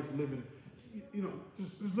everybody's living,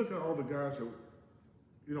 just look at all the guys that,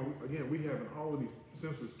 again, we have all of these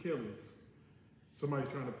senseless killings. Somebody's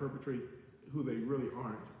trying to perpetrate who they really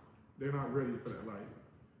aren't. They're not ready for that life.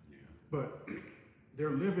 Yeah. But they're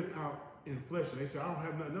living out in flesh, and they say, I don't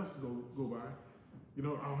have nothing else to go by. I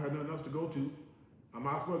don't have nothing else to go to. I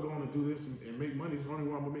might as well go on and do this and make money. It's the only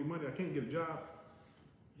way I'm gonna make money. I can't get a job.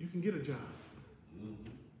 You can get a job. Mm-hmm.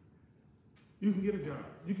 You can get a job.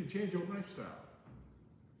 You can change your lifestyle.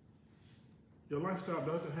 Your lifestyle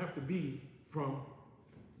doesn't have to be from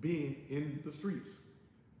being in the streets.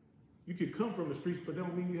 You could come from the streets, but that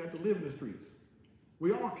don't mean you have to live in the streets.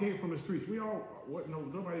 We all came from the streets.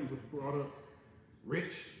 Nobody was brought up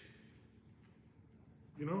rich.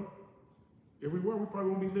 If we were, we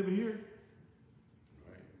probably won't be living here.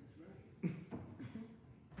 Right.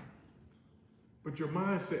 But your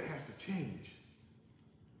mindset has to change.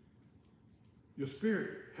 Your spirit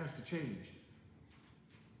has to change.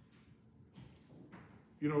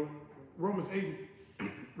 Romans 8,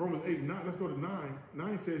 9, let's go to 9.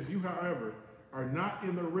 9 says, you, however, are not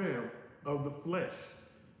in the realm of the flesh,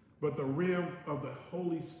 but the realm of the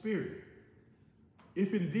Holy Spirit.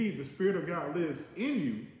 If indeed the Spirit of God lives in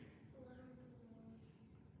you,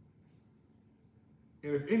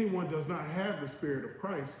 and if anyone does not have the Spirit of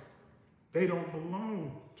Christ, they don't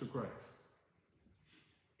belong to Christ.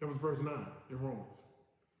 That was verse 9 in Romans.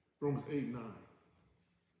 Romans 8, 9.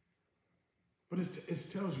 But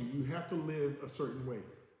it tells you have to live a certain way,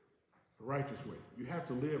 a righteous way. You have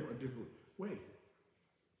to live a different way.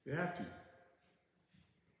 You have to.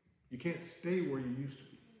 You can't stay where you used to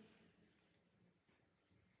be.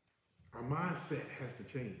 Our mindset has to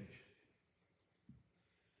change.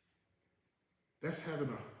 That's having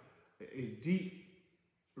a deep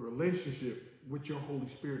relationship with your Holy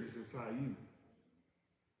Spirit that's inside you.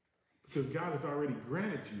 Because God has already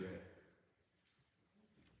granted you that.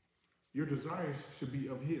 Your desires should be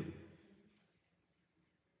of Him.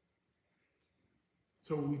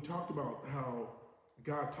 So we talked about how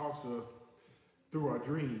God talks to us through our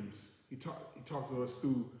dreams. He talks to us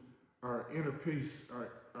through our inner peace,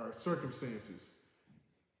 our circumstances.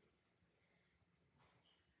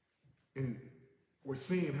 And we're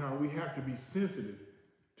seeing how we have to be sensitive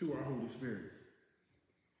to our Holy Spirit.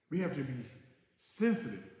 We have to be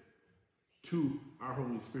sensitive to our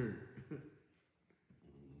Holy Spirit.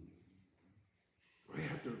 We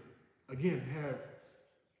have to, again, have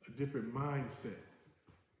a different mindset.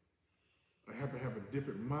 I have to have a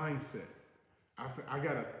different mindset. I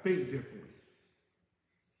got to think differently.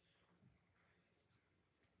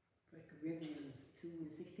 1 Corinthians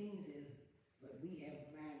 2:16 says, but we have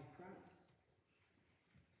the mind of Christ.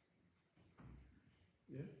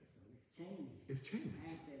 Yeah. So it's changed. It's changed.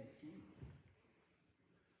 Mindset has changed.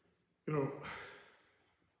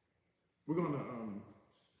 We're going to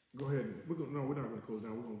go ahead. We're not going to close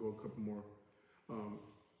down. We're going to go a couple more.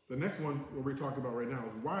 The next one, what we're talking about right now,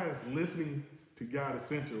 is why is listening to God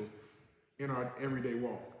essential in our everyday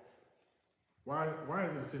walk? Why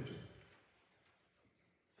is it essential?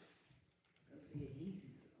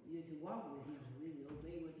 You're to walk with Him. We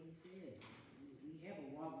obey what He says. We have a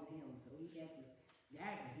walk with Him, so He has to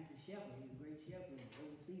guide us. He's the shepherd. He's a great shepherd,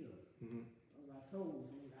 overseer of our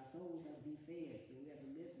souls. And our souls have to be fed, so we have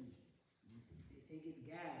to listen. Take His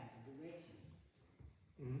guidance, direction.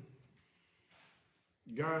 Mm-hmm.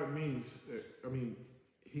 God means,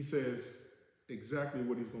 He says exactly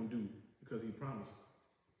what He's going to do because He promised.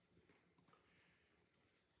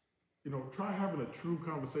 Try having a true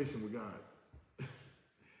conversation with God.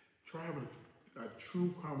 Try having a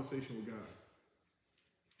true conversation with God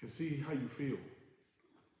and see how you feel.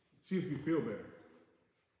 See if you feel better.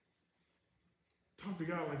 Talk to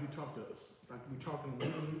God like you talk to us, like we're talking to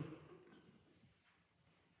you.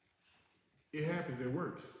 It happens, it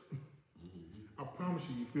works. I promise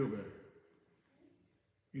you feel better.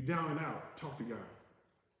 You're down and out, talk to God.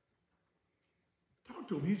 Talk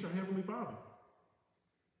to Him, He's your Heavenly Father.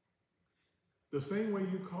 The same way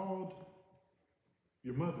you called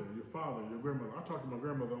your mother, your father, your grandmother. I talk to my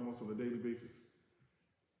grandmother almost on a daily basis.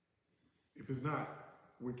 If it's not,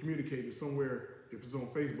 we're communicating somewhere, if it's on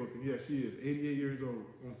Facebook, and she is 88 years old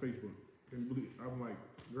on Facebook. Can you believe? I'm like,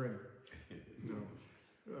 Granny.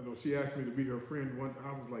 I know she asked me to be her friend one.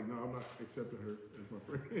 I was like, no, I'm not accepting her as my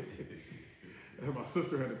friend. And my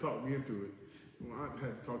sister had to talk me into it. My aunt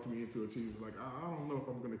had to talk me into it. She was like, I don't know if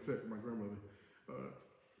I'm going to accept my grandmother.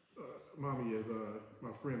 mommy as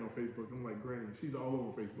my friend on Facebook. I'm like, Granny, she's all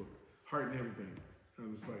over Facebook, heart and everything.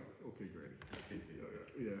 I'm just like, okay, Granny.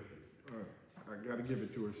 Yeah, I gotta give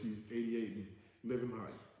it to her. She's 88 and living life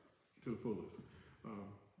to the fullest.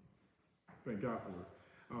 Thank God for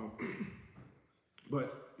her.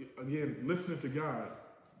 But again, listening to God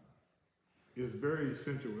is very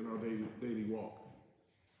essential in our daily walk.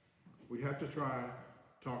 We have to try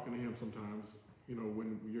talking to Him sometimes. You know,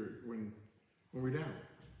 when we're down.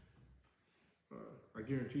 I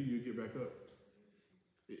guarantee you get back up.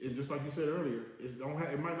 And just like you said earlier, it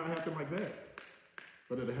might not happen like that,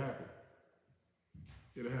 but it'll happen.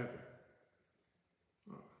 It'll happen.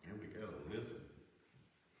 And we gotta listen.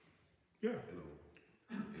 Yeah.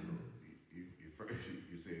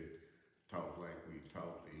 You said talk like we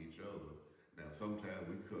talk to each other. Now sometimes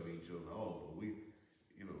we cut each other off, but we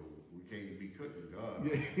can't be cutting God.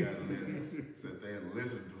 Yeah. We gotta let him sit there and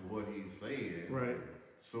listen to what he's saying. Right.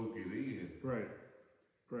 Soak it in. Right.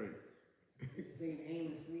 It's the same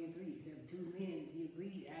Amos 3:3. He said, two men he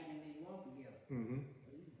agreed, act and they walk together. Mm-hmm.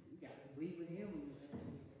 You got to agree with him.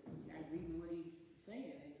 You got to agree with what he's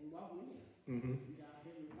saying and walk with him. Mm-hmm. He's our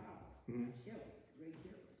heavenly Father, Mhm. our shepherd, great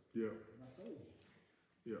shepherd, Yeah. my soldiers.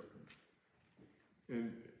 Yeah.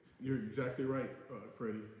 And you're exactly right,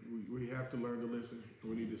 Freddie. We have to learn to listen.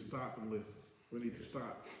 We need to stop and listen. We need to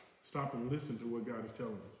stop and listen to what God is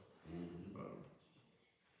telling us.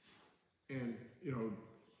 And you know,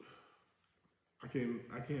 I can't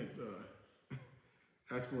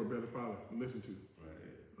ask for a better father to listen to.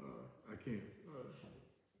 Right. I can't.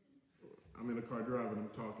 I'm in the car driving. I'm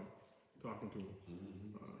talking to him.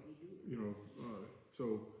 You know,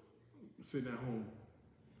 so sitting at home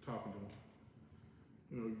talking to him.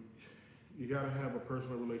 You know, you got to have a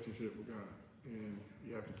personal relationship with God, and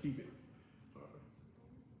you have to keep it.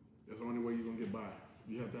 That's the only way you're gonna get by.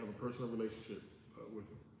 You have to have a personal relationship with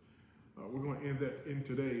Him. We're gonna end that in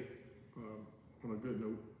today on a good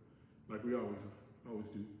note, like we always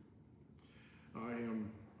do. I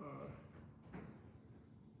am.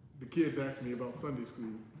 The kids asked me about Sunday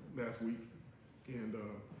school last week, and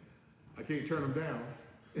I can't turn them down.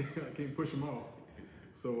 I can't push them off.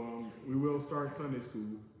 So we will start Sunday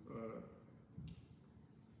school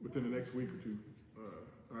within the next week or two.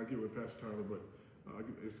 I'll get with Pastor Tyler, but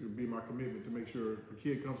it's going to be my commitment to make sure if a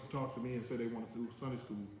kid comes to talk to me and say they want to do Sunday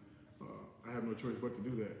school, I have no choice but to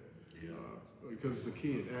do that. Yeah. Because it's a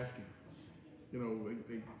kid asking. You know,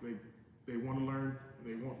 they want to learn.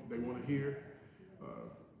 They want to hear.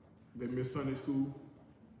 They miss Sunday school.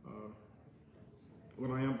 What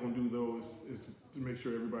I am going to do though is to make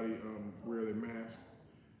sure everybody wear their mask.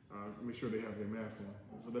 Make sure they have their mask on.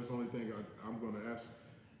 So that's the only thing I'm going to ask,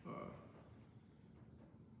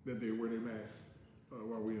 that they wear their mask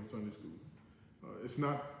while we're in Sunday school. It's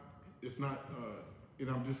not, and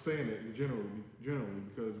I'm just saying it in generally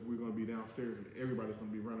because we're going to be downstairs and everybody's going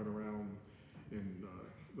to be running around and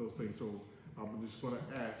those things. So I'm just going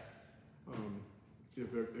to ask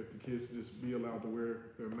if the kids just be allowed to wear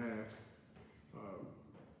their mask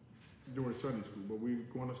during Sunday school. But we're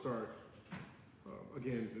going to start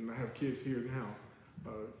again, and I have kids here now.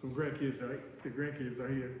 Some grandkids, right? The grandkids are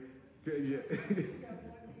here. Yeah,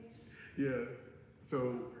 yeah.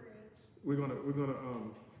 So we're gonna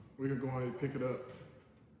go ahead and pick it up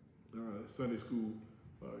Sunday school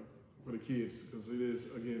for the kids, because it is,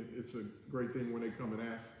 again, it's a great thing when they come and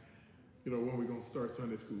ask, you know, when we're gonna start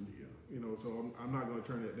Sunday school. Yeah. You know, so I'm not gonna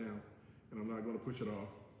turn that down, and I'm not gonna push it off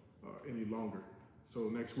any longer. So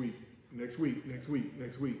next week is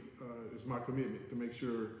my commitment to make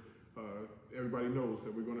sure everybody knows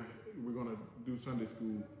that we're gonna do Sunday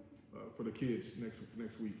school for the kids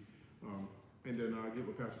next week. And then I'll get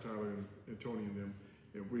with Pastor Tyler and Tony and them,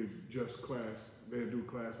 and we just class. They'll do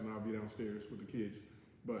class, and I'll be downstairs with the kids.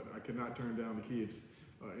 But I cannot turn down the kids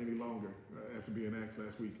any longer after being asked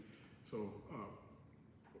last week. So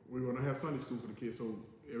we're gonna have Sunday school for the kids. So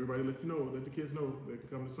everybody let the kids know they can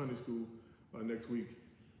come to Sunday school next week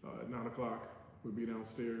at 9 o'clock. We'll be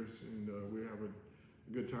downstairs, and we'll have a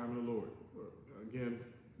good time in the Lord. Again,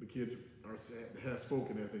 the kids have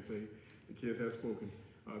spoken, as they say. The kids have spoken.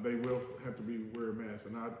 They will have to wear a mask,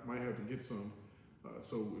 and I might have to get some.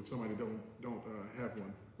 So if somebody don't have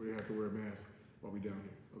one, we have to wear a mask while we're down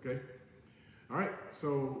here. Okay. All right.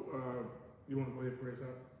 So you want to go ahead and pray us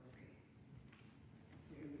out?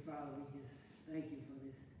 Heavenly Father, we just thank you for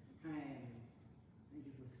this time. Thank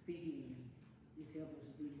you for speaking, and just help us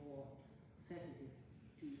to be more sensitive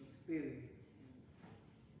to your spirit and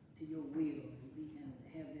to your will, and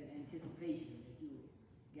have that anticipation that you will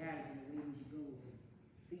guide us in the way we should go and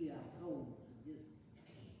feed our souls, and just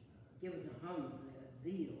give us a hunger, a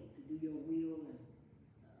zeal to do your will, and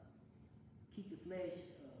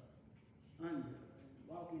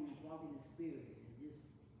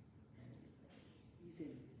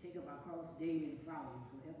daily and following.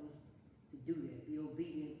 So help us to do that. Be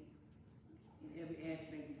obedient in every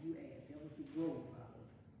aspect that you ask. Help us to grow, Father.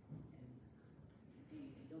 And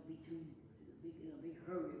don't be too in a big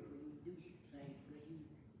hurry when you do things, because you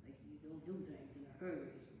don't do things in a hurry.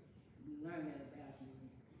 So we learn that about you.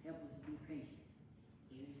 Help us to be patient.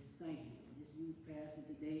 So we just thank you. Just use Pastor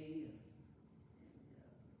today and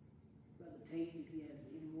Brother Tate, if he has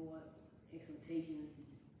any more exhortations,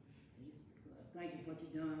 just thank you for what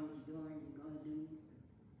you've done, what you're doing, what you're gonna do.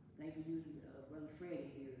 Thank you for using Brother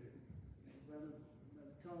Freddie here, and Brother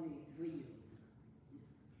Tony Williams.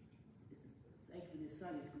 Thank you for this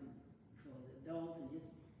Sunday school for the adults, and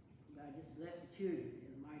God, just bless the children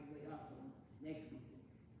in a mighty way also next week.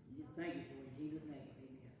 And just thank you for it in Jesus' name.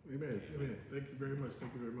 Amen. Amen. Amen. Thank you very much.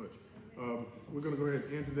 Thank you very much. We're going to go ahead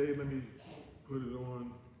and end today. Let me put it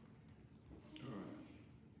on.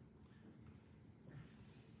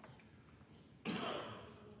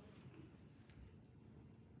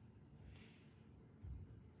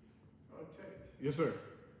 Yes, sir.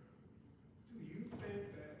 Do you think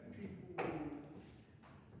that people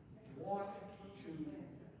who want to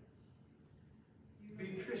be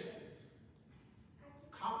Christians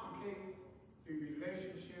complicate the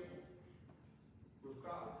relationship with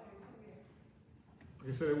God?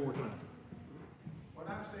 Okay, say that one more time. What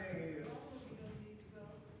I'm saying is,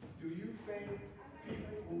 do you think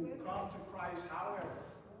people who come to Christ, however,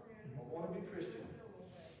 or want to be Christian,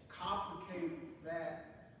 complicate that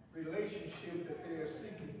relationship that they are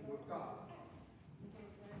seeking with God?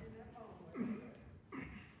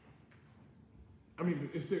 I mean,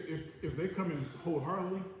 if they come in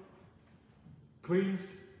wholeheartedly, cleansed,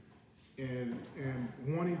 and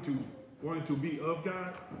wanting to be of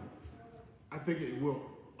God, I think it will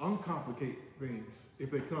uncomplicate things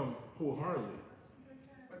if they come wholeheartedly.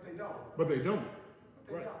 But they don't. But they don't. But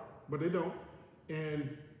they Right. don't. But they don't.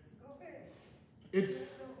 And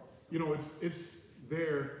it's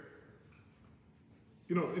their,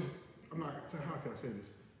 how can I say this?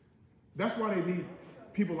 That's why they need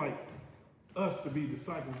people like us to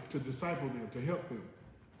disciple them, to help them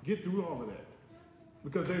get through all of that.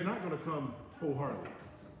 Because they're not going to come wholeheartedly.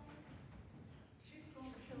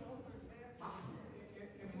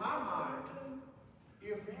 In my mind,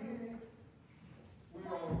 if you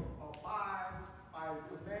will abide by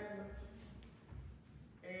the commandments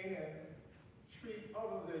and treat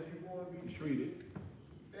others as you want to be treated,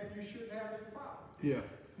 then you shouldn't have any problem. Yeah,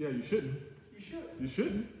 you shouldn't. You shouldn't. You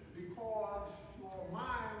shouldn't. Because your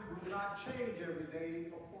mind will not change every day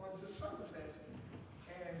according to the circumstances.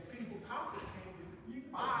 And people complicate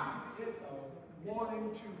it by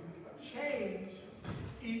wanting to change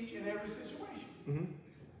each and every situation.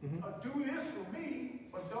 Do this for me,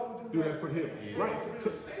 but don't do that for him. Right.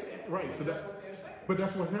 Right. So that's what they're saying. But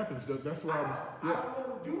that's what happens. That's why I don't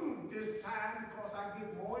want to do this time because I get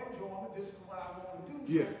more enjoyment. This is what I want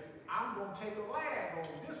to do. So I'm going to take a lag on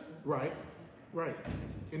this one. Right.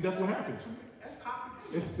 And that's what happens. That's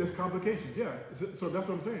complicated. There's complications, yeah. So that's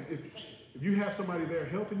what I'm saying. If you have somebody there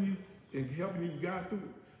helping you and helping you guide through,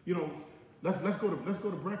 let's go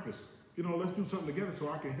to breakfast. Let's do something together so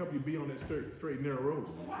I can help you be on that straight and narrow road.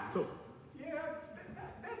 So yeah,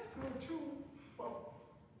 that's good too. But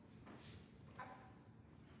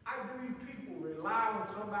I believe people rely on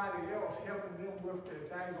somebody else helping them with their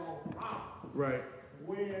daggone problem. Right.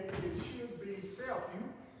 When it should be self.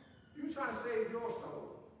 You trying to save your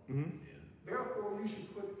soul. Therefore, you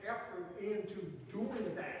should put effort into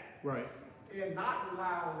doing that. Right. And not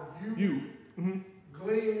rely on you.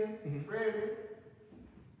 Glenn, Freddie,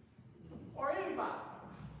 or anybody.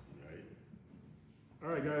 All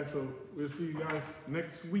right, guys. So we'll see you guys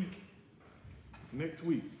next week.